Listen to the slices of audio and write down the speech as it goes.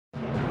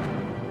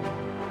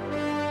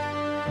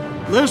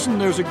Listen,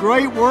 there's a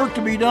great work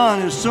to be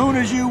done. As soon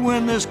as you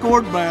win this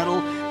court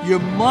battle, you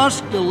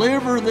must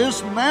deliver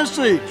this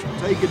message.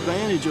 Take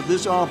advantage of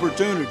this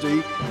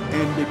opportunity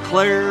and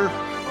declare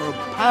a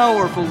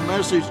powerful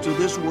message to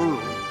this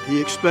world. He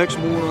expects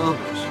more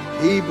of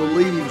us. He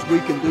believes we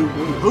can do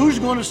more. Who's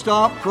going to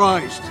stop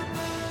Christ?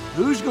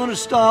 Who's going to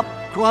stop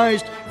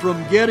Christ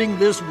from getting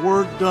this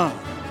work done?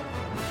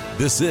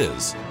 This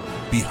is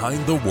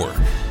Behind the Work.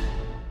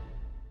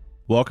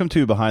 Welcome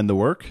to Behind the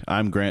Work.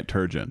 I'm Grant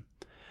Turgeon.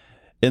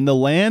 In the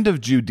land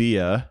of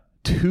Judea,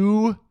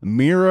 2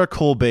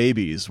 miracle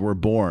babies were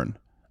born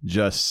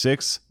just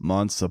 6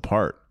 months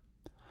apart.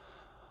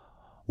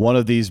 One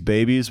of these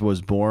babies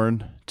was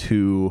born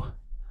to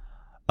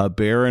a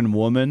barren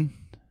woman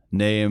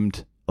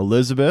named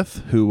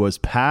Elizabeth, who was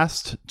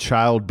past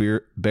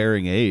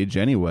childbearing age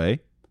anyway.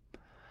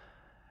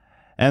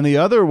 And the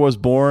other was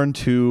born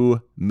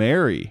to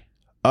Mary,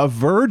 a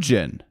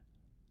virgin.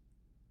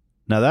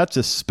 Now that's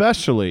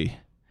especially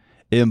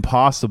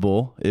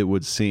impossible, it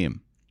would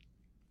seem.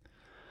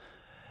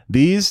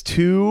 These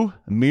 2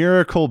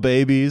 miracle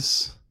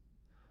babies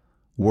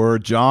were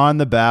John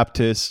the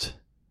Baptist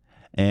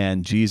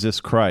and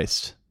Jesus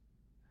Christ.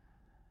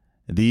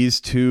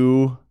 These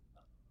 2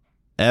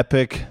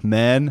 epic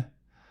men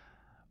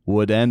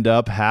would end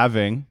up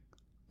having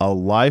a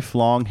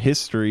lifelong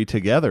history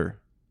together.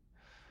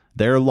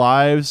 Their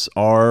lives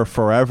are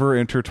forever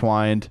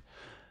intertwined,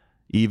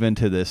 even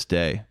to this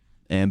day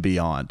and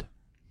beyond.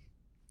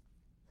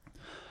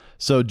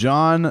 So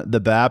John the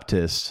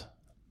Baptist,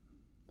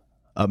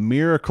 a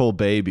miracle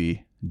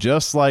baby,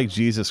 just like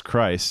Jesus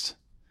Christ,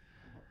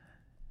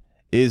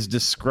 is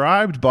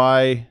described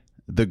by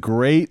the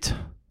great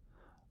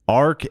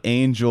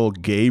Archangel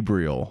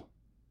Gabriel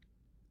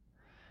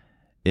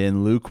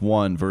in Luke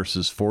 1,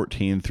 verses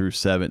 14 through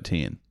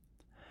 17.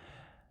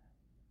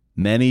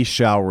 Many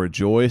shall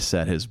rejoice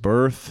at his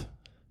birth,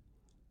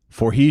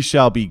 for he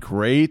shall be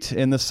great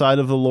in the sight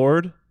of the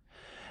Lord,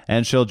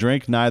 and shall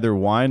drink neither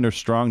wine nor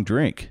strong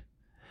drink.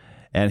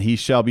 And he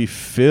shall be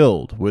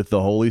filled with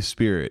the Holy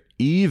Spirit,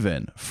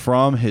 even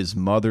from his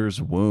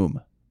mother's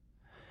womb.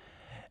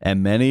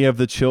 And many of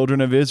the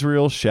children of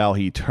Israel shall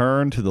he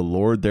turn to the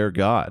Lord their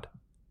God.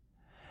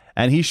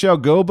 And he shall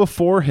go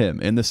before him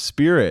in the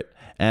spirit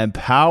and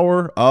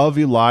power of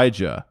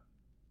Elijah,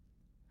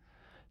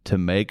 to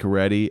make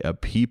ready a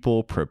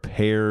people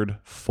prepared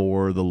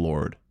for the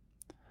Lord.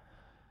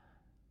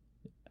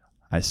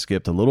 I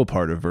skipped a little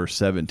part of verse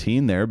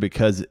 17 there,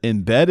 because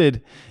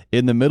embedded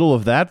in the middle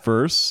of that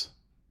verse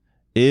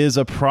is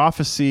a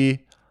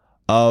prophecy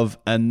of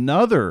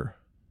another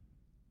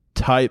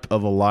type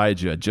of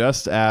Elijah,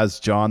 just as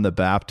John the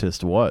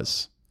Baptist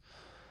was.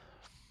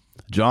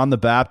 John the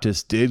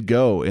Baptist did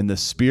go in the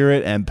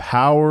spirit and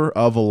power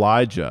of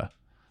Elijah,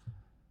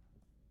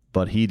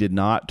 but he did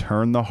not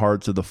turn the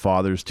hearts of the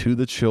fathers to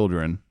the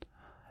children,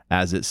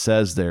 as it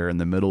says there in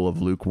the middle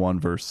of Luke 1,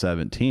 verse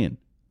 17.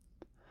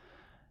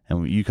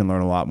 And you can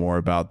learn a lot more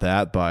about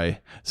that by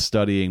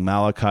studying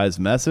Malachi's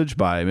Message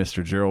by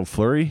Mr. Gerald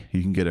Flurry.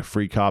 You can get a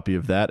free copy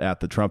of that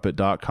at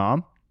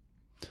thetrumpet.com.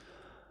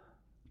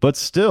 But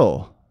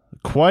still,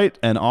 quite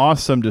an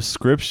awesome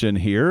description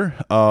here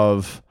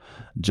of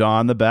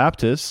John the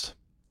Baptist,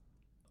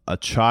 a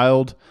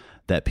child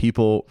that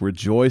people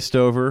rejoiced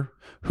over,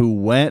 who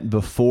went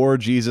before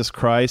Jesus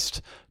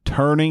Christ,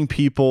 turning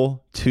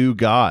people to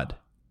God.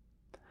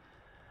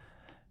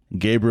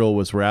 Gabriel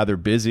was rather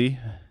busy.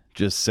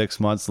 Just 6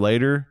 months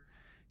later,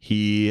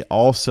 he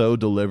also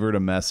delivered a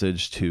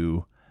message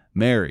to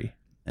Mary,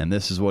 and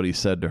this is what he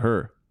said to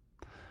her.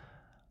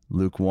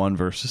 Luke 1,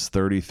 verses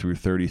 30 through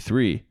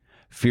 33.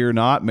 Fear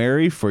not,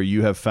 Mary, for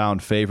you have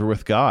found favor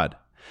with God.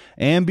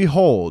 And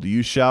behold,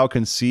 you shall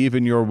conceive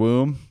in your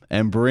womb,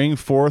 and bring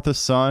forth a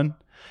son,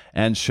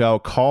 and shall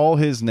call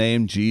his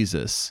name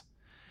Jesus.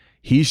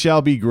 He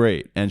shall be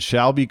great, and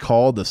shall be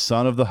called the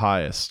Son of the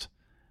Highest.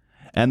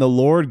 And the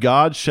Lord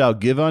God shall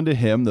give unto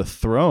him the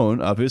throne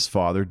of his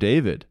father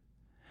David.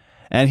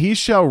 And he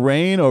shall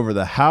reign over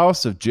the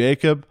house of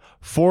Jacob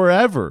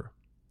forever,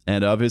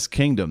 and of his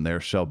kingdom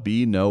there shall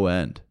be no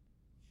end.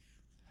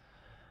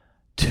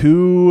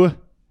 2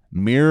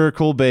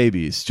 miracle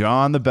babies,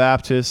 John the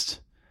Baptist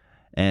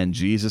and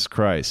Jesus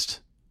Christ,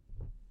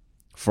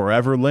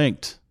 forever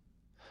linked.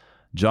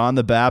 John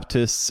the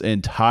Baptist's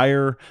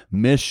entire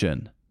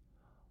mission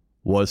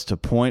was to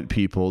point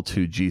people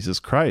to Jesus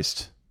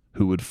Christ,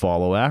 who would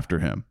follow after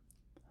him.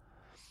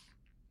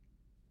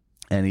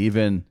 And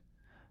even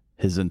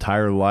his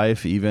entire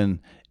life, even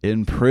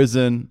in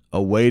prison,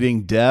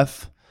 awaiting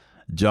death,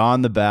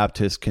 John the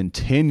Baptist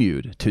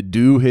continued to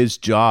do his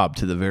job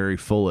to the very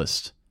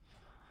fullest.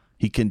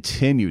 He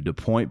continued to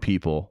point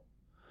people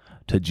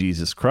to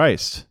Jesus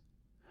Christ,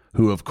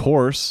 who, of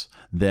course,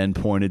 then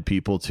pointed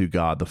people to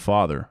God the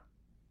Father.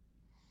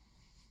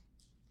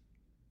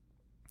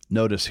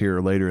 Notice here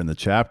later in the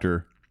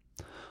chapter,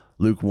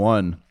 Luke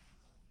 1,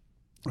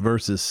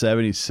 verses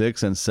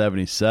 76 and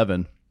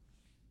 77.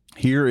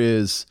 Here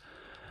is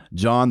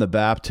John the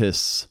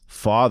Baptist's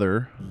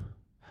father,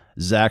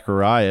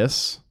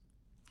 Zacharias,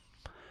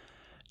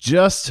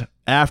 just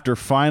after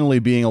finally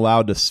being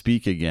allowed to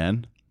speak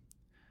again.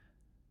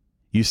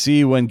 You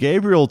see, when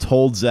Gabriel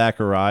told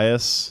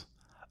Zacharias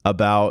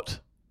about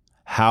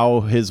how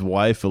his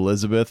wife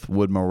Elizabeth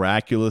would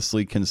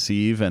miraculously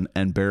conceive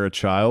and bear a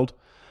child,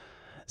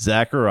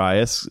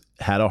 Zacharias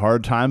had a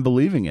hard time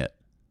believing it.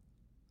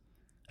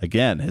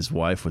 Again, his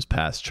wife was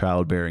past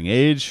childbearing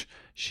age.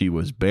 She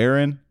was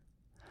barren.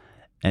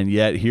 And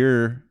yet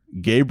here,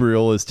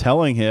 Gabriel is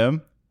telling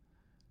him,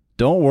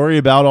 don't worry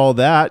about all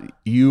that.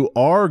 You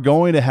are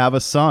going to have a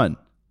son.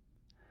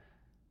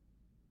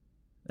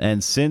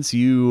 And since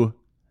you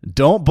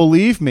don't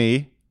believe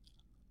me,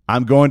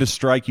 I'm going to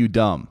strike you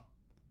dumb.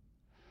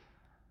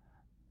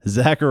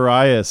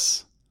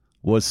 Zacharias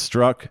was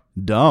struck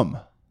dumb.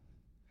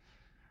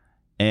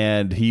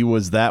 And he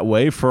was that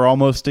way for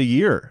almost a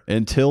year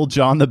until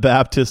John the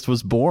Baptist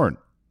was born.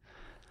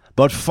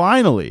 But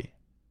finally,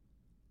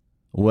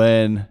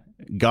 when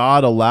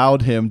God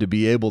allowed him to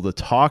be able to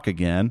talk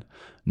again,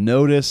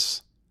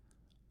 notice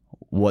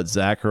what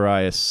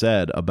Zacharias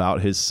said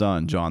about his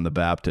son, John the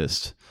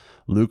Baptist.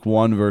 Luke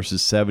 1,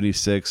 verses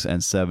 76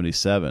 and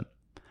 77.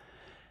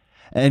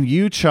 And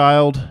you,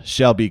 child,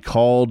 shall be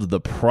called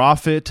the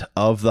prophet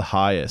of the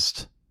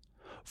highest,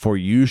 for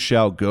you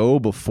shall go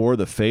before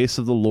the face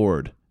of the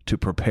Lord to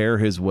prepare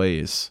his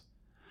ways,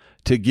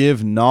 to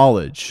give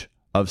knowledge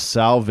of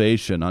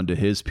salvation unto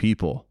his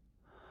people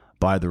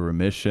by the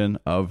remission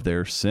of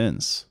their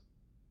sins.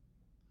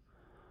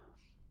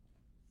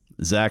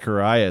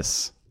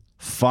 Zacharias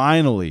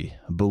finally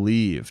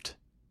believed.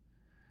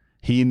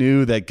 He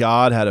knew that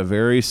God had a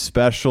very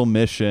special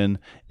mission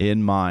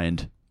in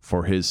mind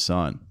for his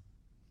son.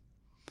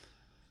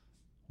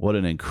 What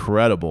an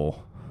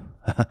incredible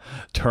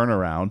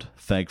turnaround,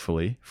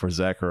 thankfully, for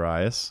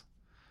Zacharias.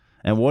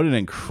 And what an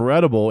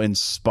incredible,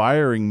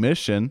 inspiring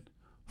mission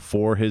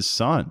for his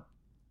son.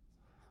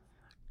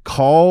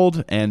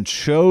 Called and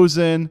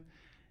chosen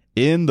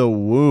in the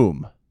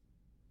womb,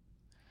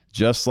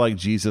 just like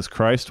Jesus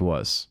Christ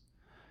was.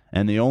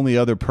 And the only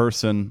other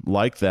person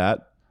like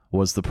that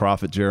was the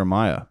prophet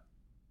Jeremiah.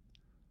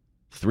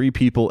 3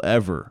 people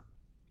ever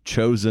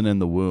chosen in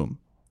the womb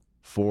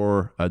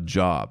for a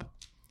job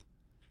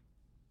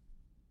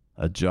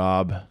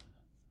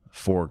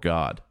for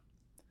God.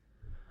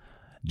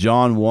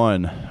 John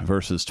 1,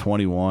 verses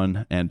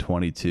 21 and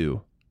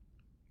 22.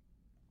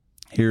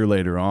 Here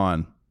later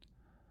on,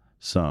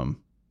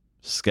 some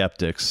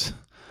skeptics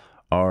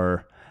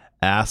are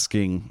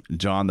asking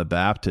John the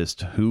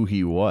Baptist who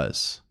he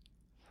was.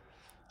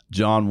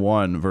 John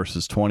 1,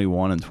 verses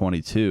 21 and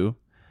 22.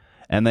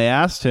 And they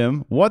asked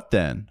him, "What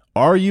then?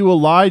 Are you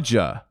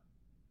Elijah?"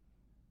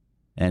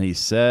 And he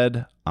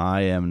said,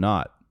 "I am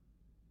not."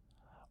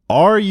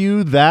 "Are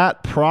you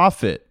that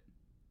prophet?"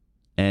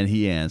 And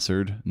he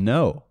answered,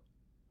 "No."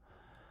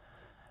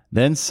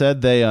 Then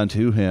said they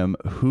unto him,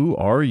 "Who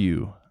are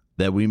you,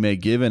 that we may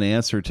give an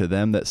answer to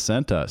them that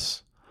sent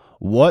us?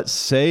 What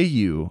say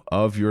you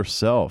of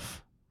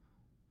yourself?"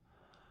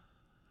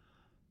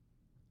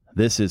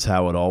 This is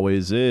how it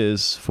always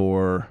is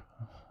for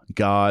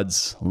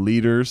God's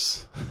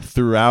leaders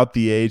throughout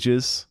the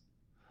ages.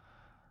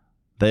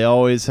 They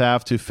always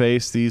have to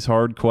face these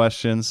hard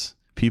questions,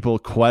 people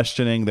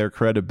questioning their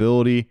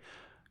credibility,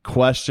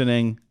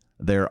 questioning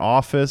their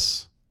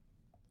office,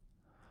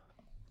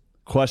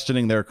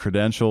 questioning their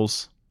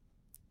credentials.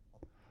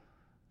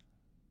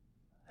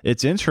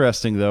 It's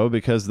interesting, though,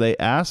 because they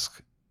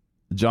ask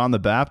John the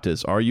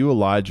Baptist, "Are you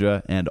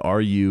Elijah, and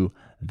are you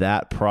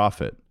that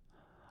prophet?"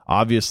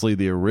 Obviously,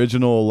 the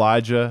original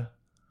Elijah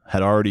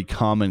had already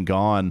come and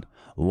gone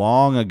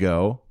long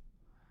ago.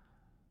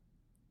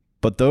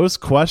 But those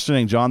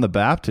questioning John the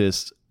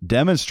Baptist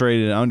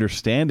demonstrated an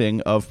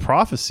understanding of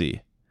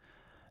prophecy.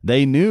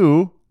 They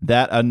knew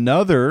that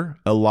another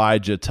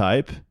Elijah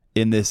type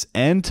in this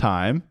end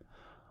time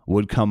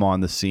would come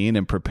on the scene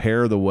and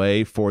prepare the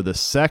way for the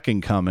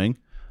second coming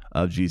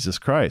of Jesus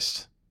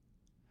Christ.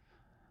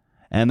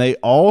 And they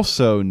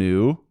also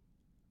knew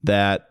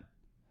that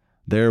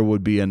there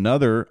would be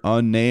another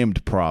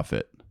unnamed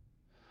prophet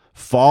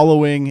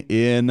following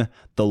in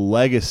the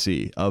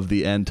legacy of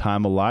the end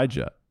time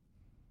Elijah.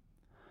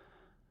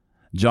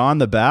 John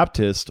the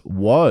Baptist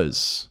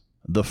was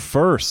the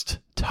first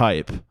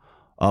type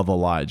of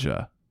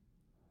Elijah.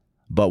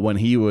 But when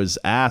he was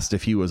asked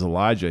if he was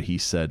Elijah, he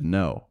said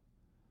no,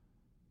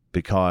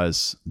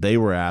 because they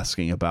were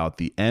asking about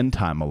the end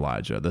time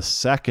Elijah, the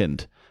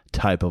second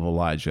type of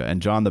Elijah.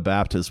 And John the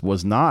Baptist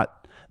was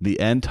not the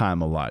end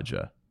time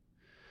Elijah.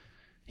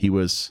 He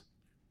was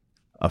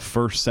a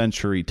first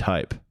century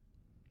type.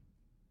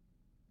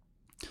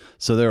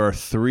 So there are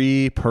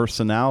 3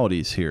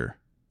 personalities here.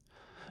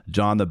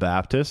 John the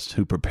Baptist,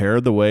 who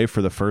prepared the way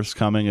for the first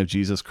coming of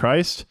Jesus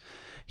Christ.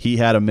 He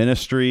had a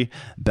ministry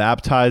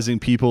baptizing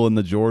people in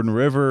the Jordan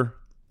River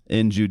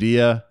in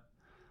Judea,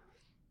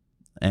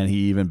 and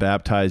he even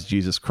baptized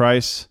Jesus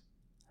Christ.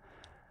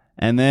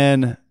 And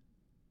then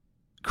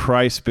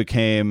Christ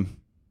became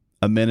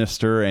a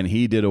minister, and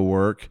he did a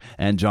work,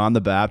 and John the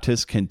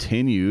Baptist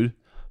continued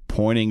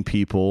pointing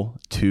people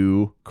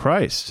to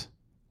Christ.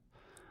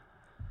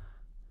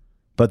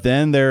 But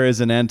then there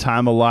is an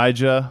end-time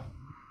Elijah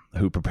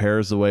who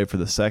prepares the way for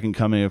the second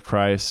coming of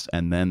Christ,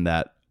 and then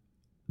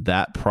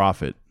that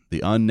prophet,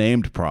 the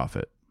unnamed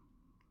prophet,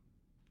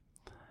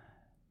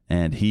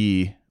 and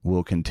he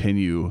will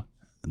continue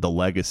the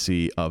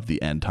legacy of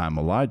the end-time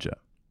Elijah.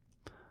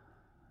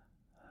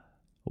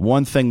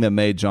 One thing that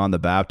made John the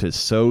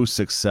Baptist so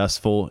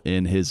successful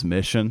in his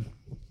mission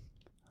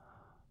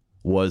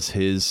was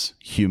his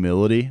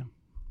humility.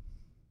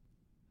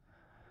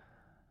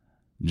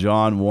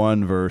 John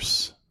 1,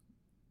 verses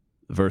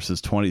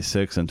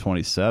 26 and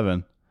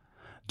 27,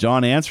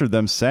 John answered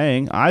them,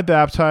 saying, I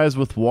baptize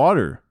with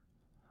water,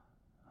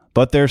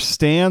 but there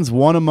stands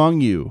one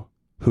among you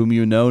whom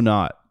you know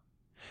not.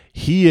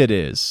 He it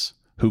is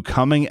who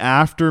coming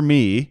after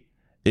me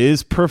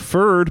is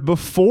preferred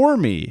before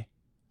me,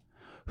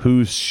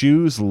 whose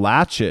shoes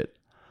latchet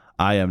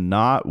I am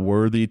not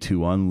worthy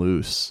to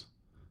unloose.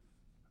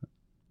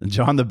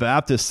 John the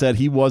Baptist said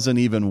he wasn't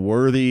even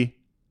worthy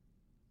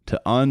to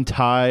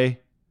untie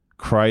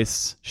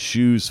Christ's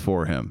shoes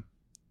for him.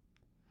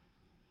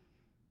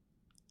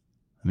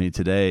 I mean,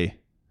 today,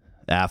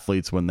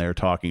 athletes, when they're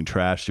talking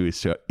trash to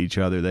each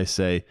other, they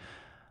say,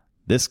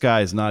 this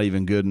guy is not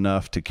even good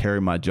enough to carry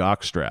my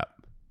jockstrap.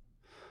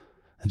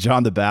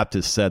 John the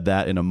Baptist said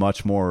that in a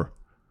much more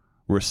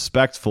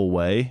respectful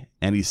way,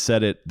 and he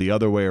said it the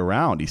other way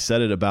around. He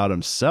said it about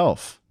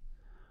himself.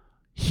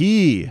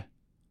 He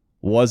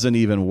wasn't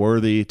even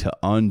worthy to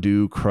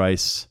undo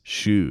Christ's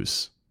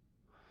shoes.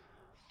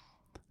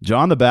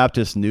 John the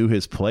Baptist knew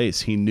his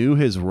place. He knew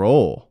his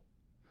role,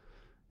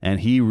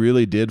 and he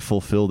really did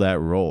fulfill that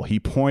role. He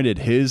pointed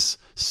his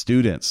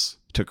students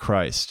to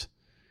Christ.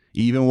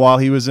 Even while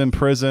he was in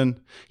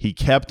prison, he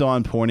kept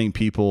on pointing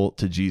people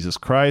to Jesus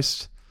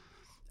Christ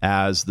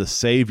as the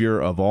Savior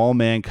of all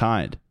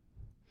mankind.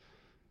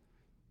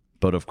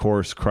 But of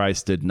course,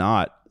 Christ did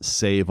not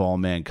save all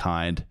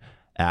mankind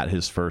at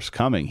his first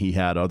coming. He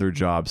had other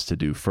jobs to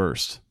do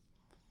first.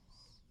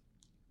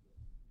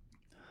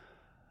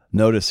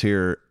 Notice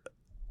here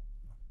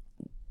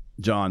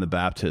John the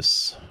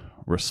Baptist's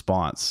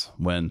response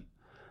when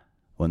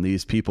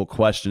these people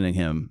questioning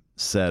him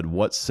said,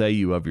 what say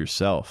you of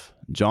yourself?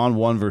 John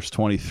 1, verse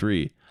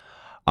 23,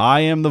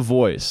 I am the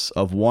voice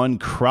of one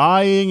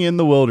crying in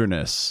the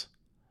wilderness,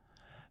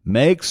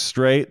 make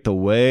straight the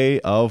way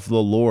of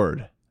the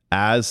Lord,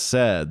 as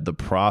said the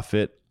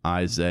prophet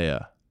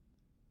Isaiah.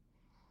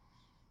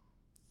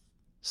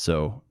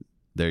 So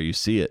there you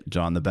see it.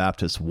 John the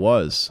Baptist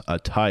was a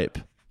type.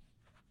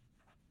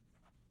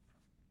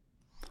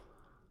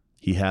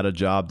 He had a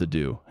job to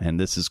do. And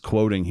this is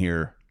quoting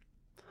here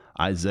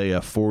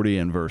Isaiah 40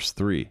 and verse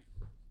 3.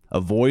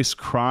 A voice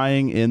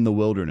crying in the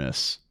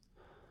wilderness.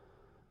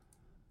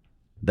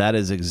 That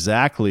is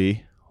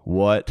exactly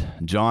what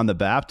John the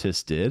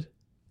Baptist did.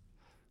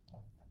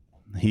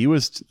 He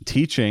was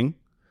teaching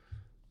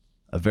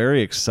a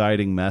very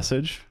exciting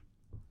message,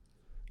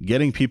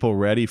 getting people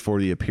ready for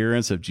the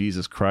appearance of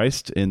Jesus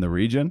Christ in the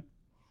region.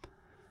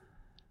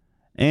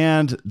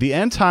 And the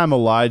end-time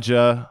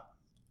Elijah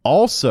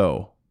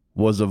also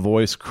was a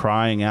voice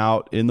crying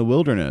out in the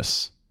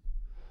wilderness,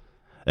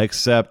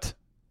 except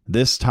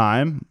this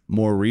time,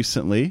 more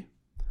recently,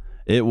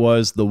 it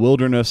was the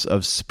wilderness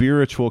of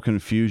spiritual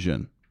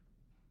confusion.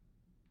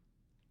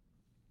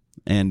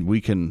 And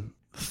we can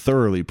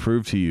thoroughly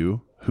prove to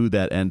you who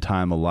that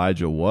end-time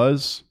Elijah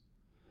was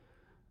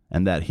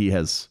and that he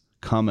has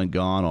come and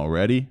gone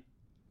already.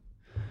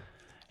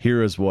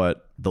 Here is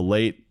what the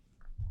late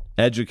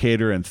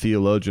educator and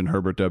theologian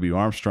Herbert W.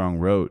 Armstrong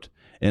wrote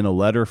in a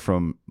letter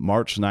from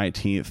March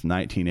 19th,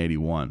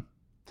 1981.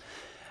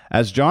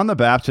 As John the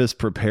Baptist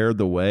prepared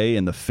the way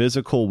in the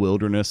physical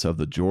wilderness of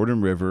the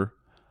Jordan River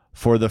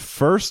for the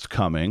first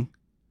coming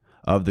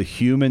of the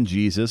human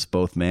Jesus,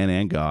 both man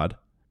and God,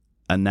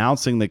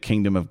 announcing the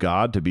kingdom of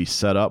God to be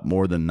set up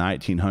more than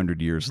 1900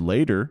 years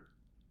later,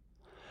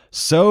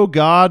 so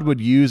God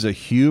would use a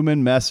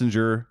human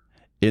messenger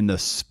in the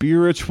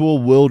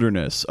spiritual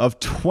wilderness of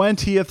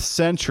 20th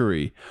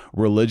century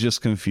religious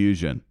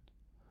confusion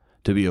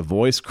to be a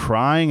voice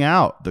crying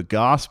out the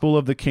gospel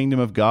of the kingdom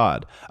of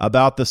God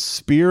about the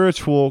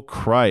spiritual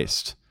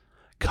Christ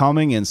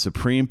coming in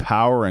supreme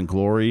power and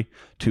glory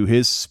to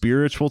his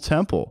spiritual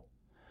temple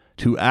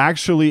to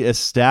actually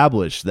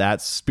establish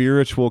that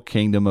spiritual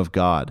kingdom of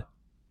God.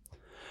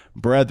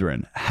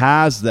 Brethren,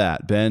 has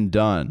that been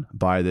done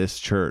by this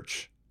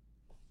church?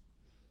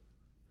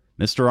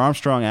 Mr.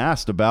 Armstrong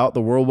asked about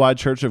the Worldwide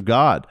Church of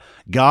God,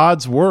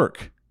 God's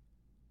work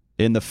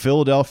in the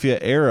Philadelphia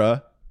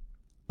era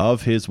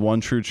of his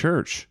one true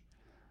church.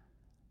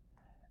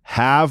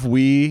 Have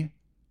we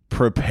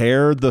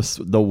prepared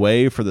the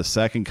way for the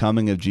second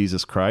coming of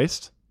Jesus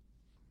Christ?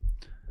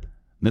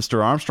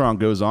 Mr. Armstrong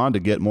goes on to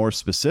get more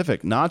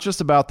specific, not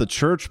just about the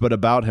church, but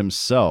about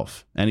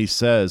himself. And he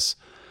says,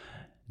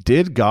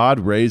 did God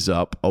raise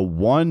up a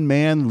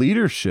one-man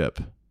leadership?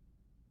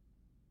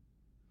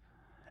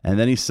 And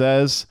then he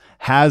says,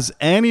 has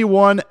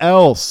anyone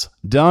else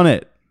done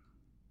it?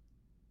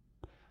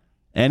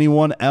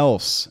 Anyone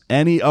else?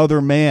 Any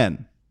other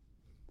man?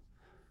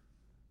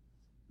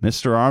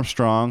 Mr.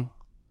 Armstrong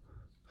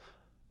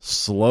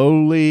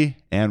slowly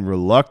and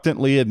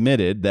reluctantly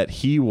admitted that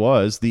he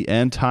was the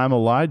end-time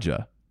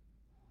Elijah.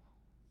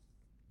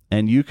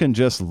 And you can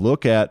just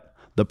look at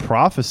the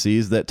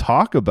prophecies that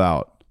talk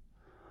about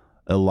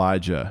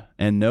Elijah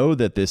and know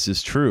that this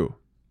is true.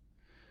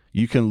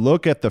 You can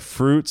look at the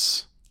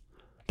fruits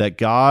that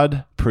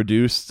God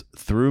produced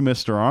through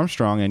Mr.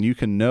 Armstrong, and you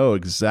can know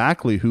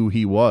exactly who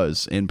he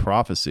was in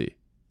prophecy.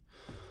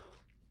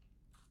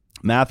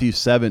 Matthew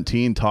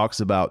 17 talks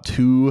about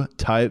two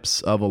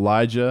types of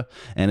Elijah,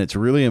 and it's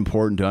really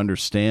important to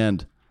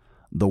understand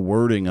the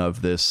wording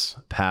of this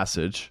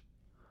passage.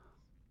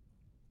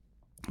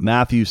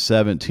 Matthew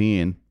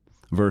 17,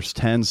 verse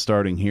 10,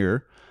 starting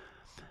here.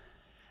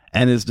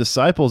 And his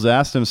disciples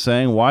asked him,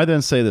 saying, Why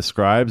then say the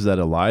scribes that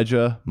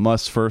Elijah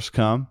must first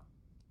come?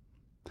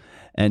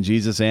 And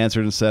Jesus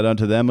answered and said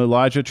unto them,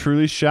 Elijah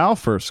truly shall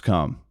first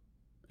come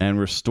and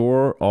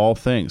restore all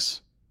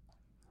things.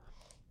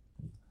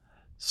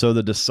 So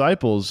the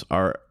disciples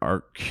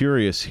are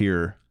curious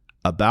here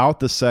about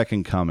the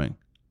second coming.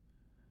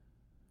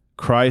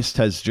 Christ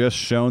has just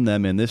shown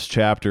them in this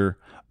chapter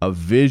a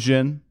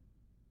vision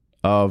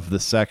of the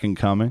second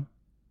coming,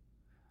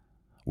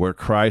 where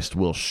Christ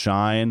will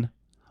shine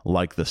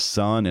like the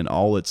sun in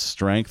all its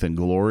strength and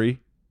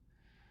glory.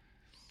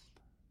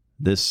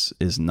 This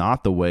is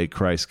not the way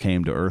Christ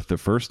came to earth the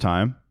first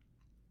time.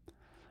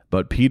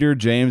 But Peter,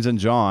 James, and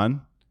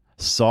John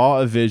saw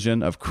a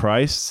vision of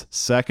Christ's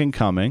second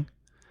coming,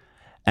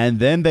 and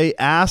then they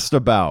asked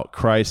about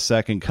Christ's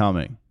second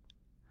coming.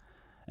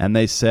 And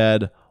they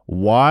said,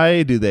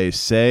 Why do they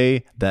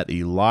say that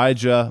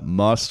Elijah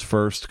must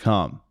first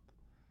come?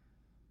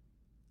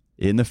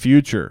 In the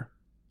future,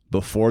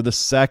 before the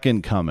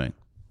second coming.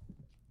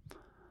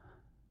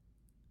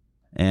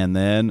 And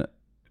then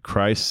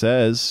Christ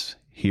says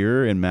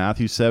here in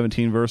Matthew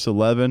 17, verse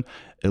 11,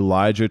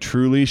 Elijah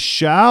truly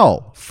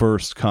shall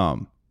first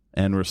come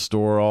and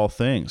restore all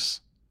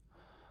things.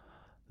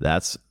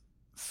 That's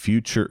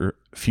future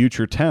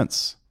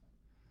tense.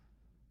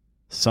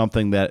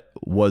 Something that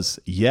was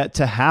yet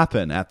to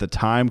happen at the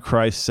time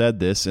Christ said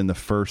this in the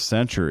first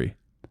century.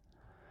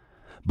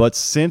 But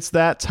since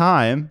that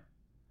time,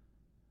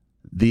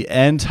 the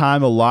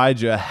end-time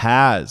Elijah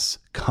has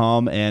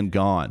come and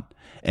gone,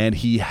 and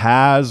he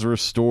has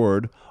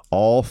restored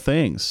all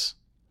things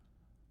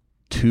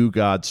to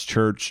God's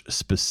church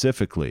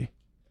specifically.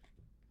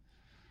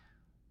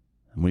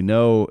 And we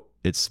know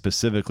it's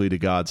specifically to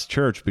God's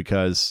church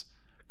because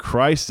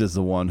Christ is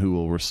the one who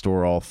will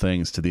restore all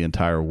things to the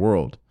entire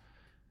world.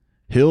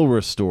 He'll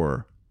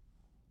restore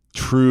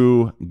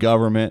true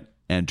government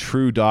and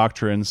true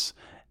doctrines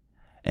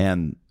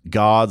and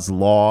God's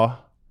law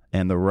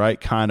and the right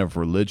kind of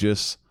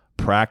religious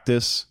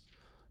practice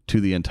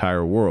to the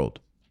entire world.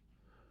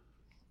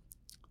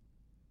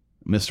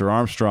 Mr.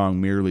 Armstrong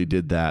merely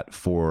did that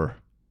for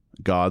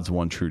God's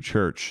one true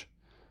church.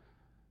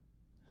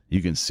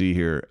 You can see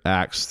here,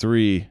 Acts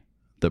 3,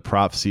 the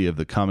prophecy of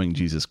the coming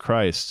Jesus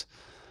Christ,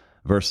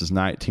 verses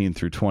 19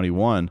 through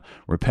 21.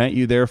 Repent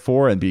you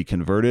therefore and be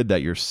converted,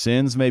 that your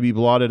sins may be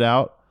blotted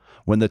out,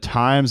 when the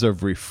times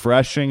of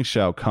refreshing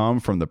shall come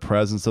from the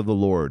presence of the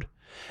Lord.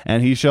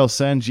 And he shall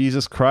send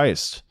Jesus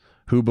Christ,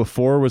 who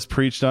before was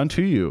preached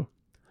unto you,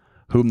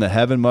 whom the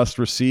heaven must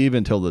receive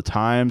until the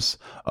times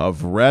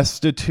of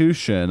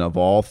restitution of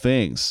all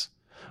things,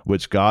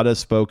 which God has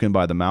spoken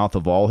by the mouth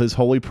of all his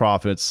holy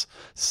prophets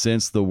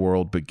since the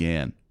world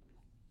began.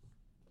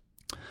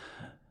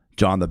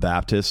 John the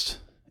Baptist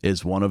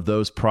is one of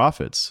those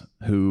prophets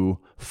who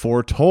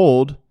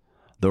foretold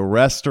the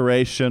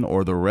restoration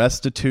or the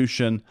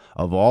restitution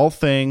of all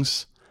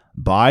things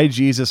by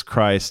Jesus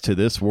Christ to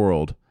this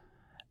world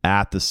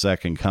at the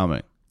second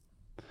coming.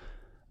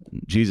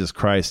 Jesus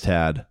Christ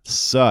had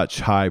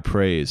such high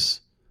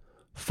praise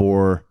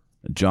for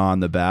John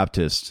the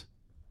Baptist.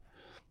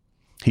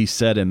 He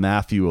said in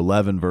Matthew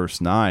 11, verse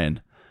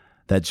 9,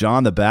 that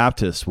John the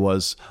Baptist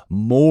was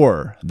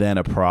more than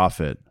a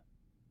prophet.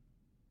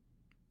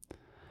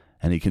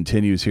 And he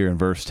continues here in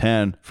verse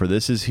 10, For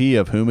this is he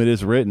of whom it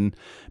is written,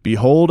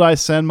 Behold, I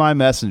send my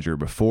messenger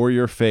before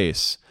your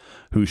face,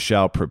 who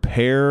shall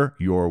prepare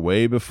your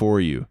way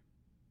before you.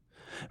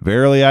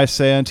 Verily I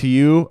say unto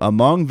you,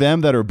 among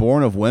them that are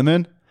born of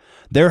women,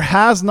 there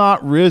has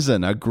not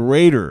risen a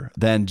greater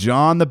than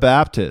John the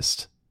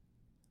Baptist.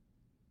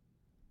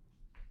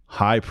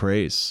 High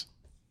praise.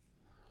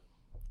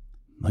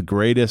 The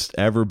greatest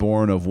ever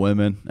born of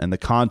women, and the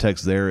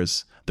context there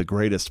is the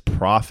greatest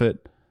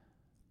prophet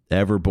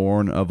ever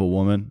born of a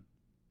woman.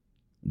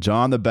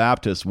 John the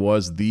Baptist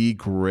was the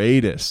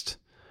greatest,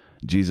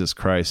 Jesus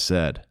Christ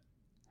said.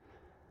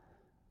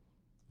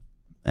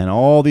 And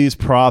all these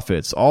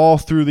prophets, all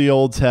through the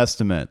Old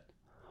Testament,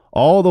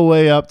 all the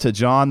way up to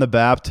John the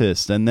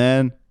Baptist, and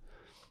then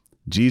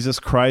Jesus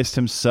Christ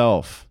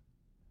himself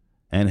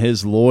and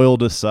his loyal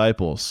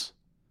disciples,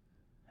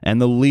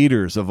 and the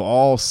leaders of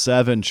all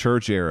 7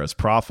 church eras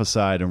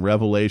prophesied in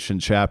Revelation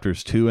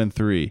chapters 2 and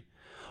 3.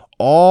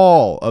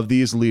 All of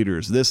these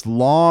leaders, this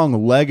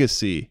long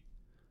legacy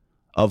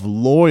of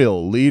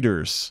loyal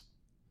leaders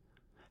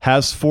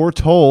has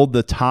foretold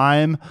the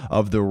time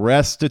of the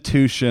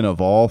restitution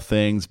of all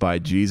things by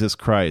Jesus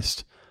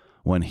Christ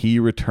when he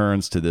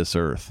returns to this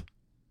earth.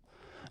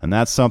 And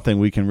that's something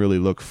we can really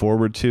look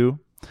forward to.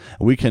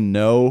 We can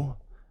know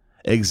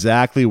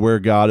exactly where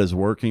God is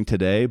working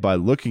today by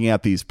looking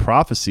at these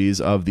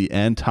prophecies of the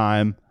end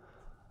time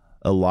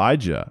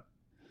Elijah.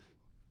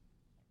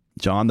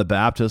 John the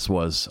Baptist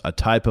was a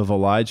type of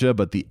Elijah,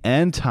 but the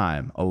end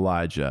time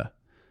Elijah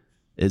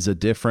is a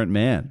different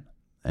man.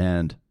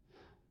 And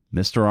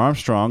Mr.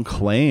 Armstrong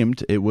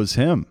claimed it was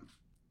him.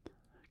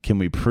 Can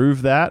we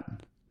prove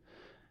that?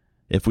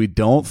 If we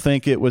don't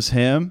think it was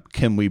him,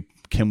 can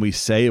we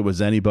say it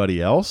was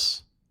anybody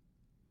else?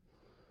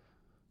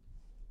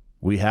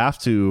 We have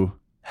to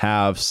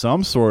have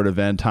some sort of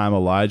end time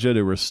Elijah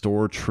to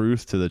restore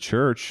truth to the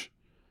church,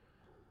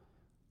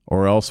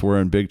 or else we're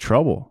in big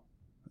trouble.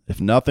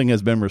 If nothing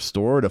has been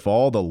restored, if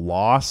all the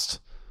lost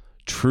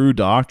true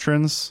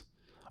doctrines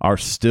are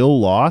still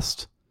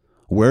lost,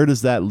 where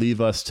does that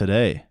leave us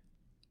today?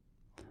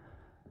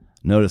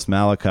 Notice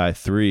Malachi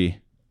 3,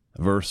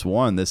 verse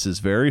 1. This is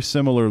very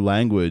similar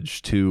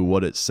language to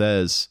what it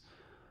says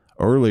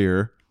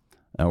earlier,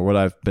 or what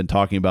I've been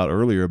talking about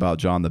earlier about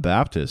John the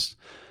Baptist.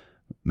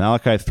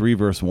 Malachi 3,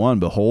 verse 1,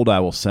 Behold, I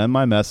will send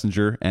my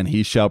messenger, and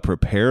he shall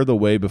prepare the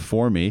way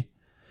before me.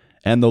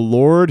 And the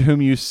Lord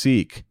whom you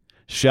seek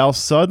shall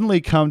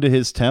suddenly come to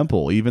his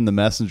temple, even the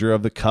messenger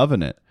of the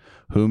covenant,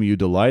 whom you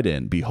delight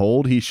in.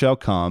 Behold, he shall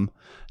come,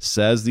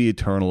 says the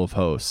Eternal of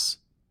hosts.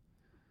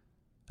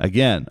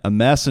 Again, a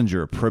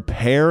messenger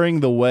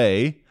preparing the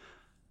way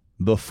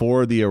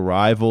before the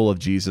arrival of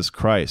Jesus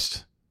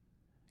Christ,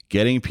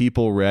 getting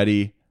people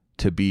ready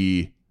to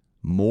be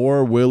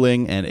more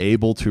willing and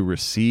able to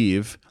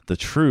receive the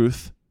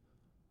truth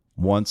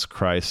once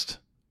Christ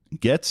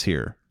gets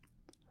here.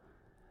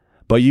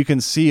 But you can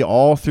see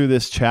all through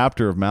this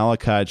chapter of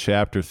Malachi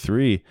chapter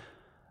 3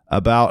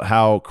 about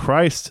how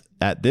Christ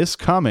at this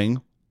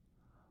coming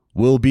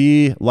will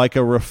be like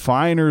a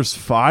refiner's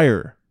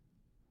fire.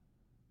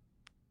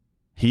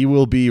 He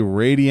will be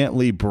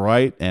radiantly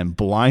bright and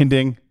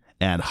blinding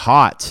and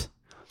hot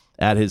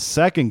at his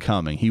second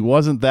coming. He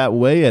wasn't that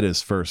way at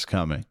his first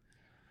coming.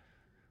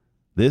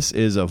 This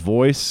is a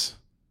voice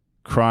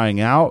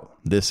crying out.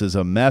 This is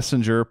a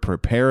messenger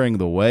preparing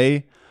the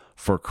way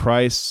for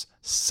Christ's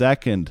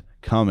second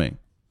coming.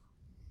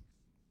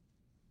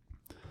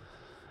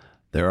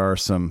 There are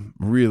some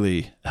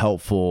really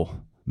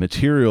helpful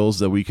materials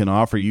that we can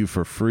offer you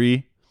for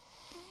free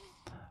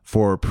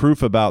for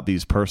proof about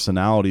these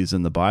personalities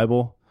in the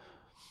Bible.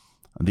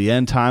 The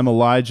end time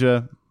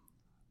Elijah,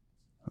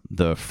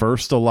 the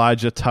first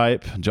Elijah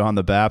type, John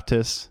the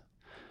Baptist.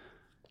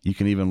 You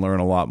can even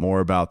learn a lot more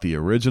about the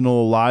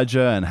original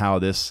Elijah and how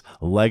this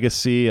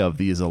legacy of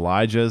these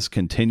Elijahs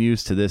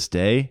continues to this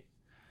day,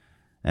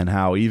 and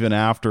how even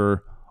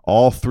after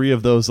all three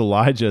of those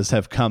Elijahs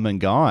have come and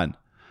gone,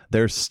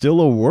 there's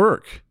still a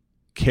work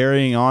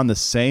carrying on the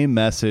same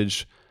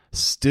message,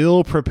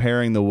 still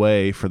preparing the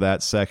way for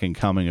that second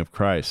coming of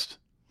Christ.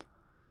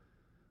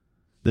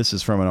 This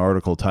is from an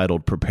article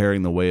titled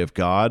Preparing the Way of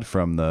God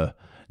from the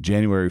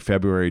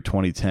January-February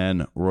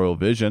 2010 Royal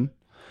Vision.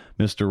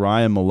 Mr.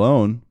 Ryan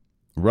Malone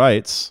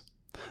writes,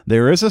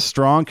 There is a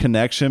strong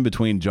connection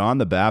between John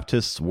the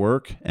Baptist's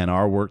work and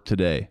our work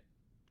today.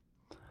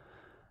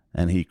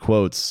 And he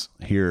quotes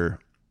here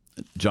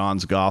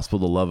John's Gospel,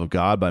 The Love of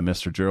God by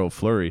Mr. Gerald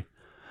Flurry.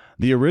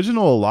 The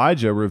original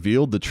Elijah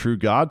revealed the true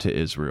God to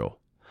Israel.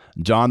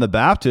 John the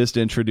Baptist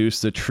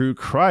introduced the true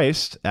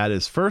Christ at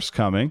his first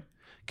coming,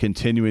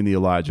 continuing the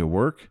Elijah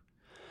work.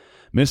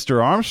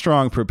 Mr.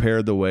 Armstrong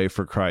prepared the way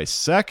for Christ's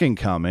second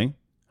coming.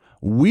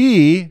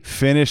 We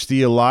finished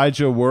the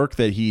Elijah work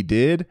that he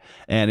did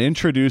and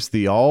introduced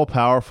the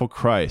all-powerful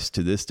Christ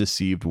to this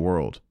deceived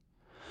world.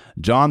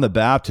 John the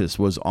Baptist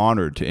was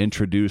honored to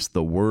introduce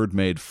the Word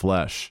made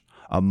flesh,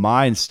 a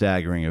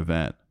mind-staggering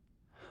event.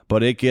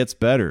 But it gets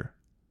better.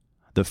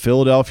 The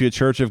Philadelphia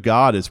Church of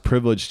God is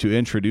privileged to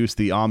introduce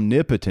the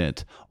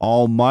omnipotent,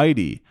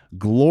 almighty,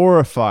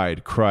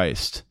 glorified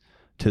Christ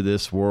to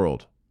this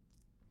world.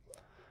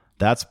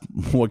 That's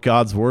what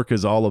God's work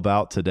is all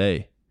about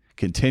today,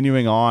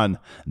 continuing on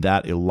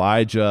that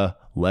Elijah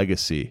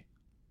legacy.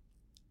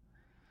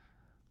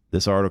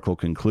 This article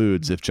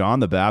concludes, if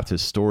John the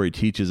Baptist's story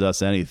teaches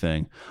us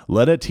anything,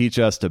 let it teach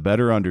us to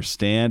better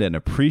understand and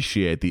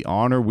appreciate the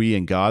honor we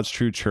in God's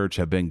true church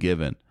have been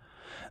given.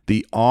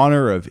 The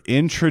honor of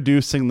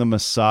introducing the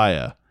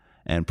Messiah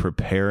and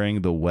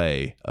preparing the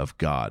way of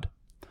God.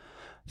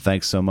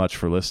 Thanks so much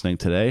for listening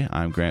today.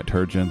 I'm Grant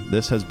Turgeon.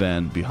 This has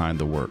been Behind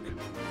the Work.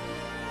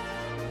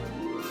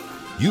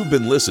 You've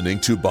been listening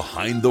to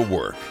Behind the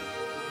Work.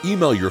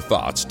 Email your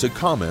thoughts to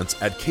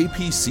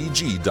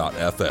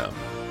comments@kpcg.fm.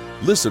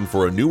 Listen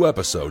for a new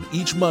episode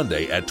each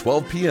Monday at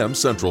 12 p.m.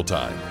 Central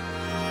Time.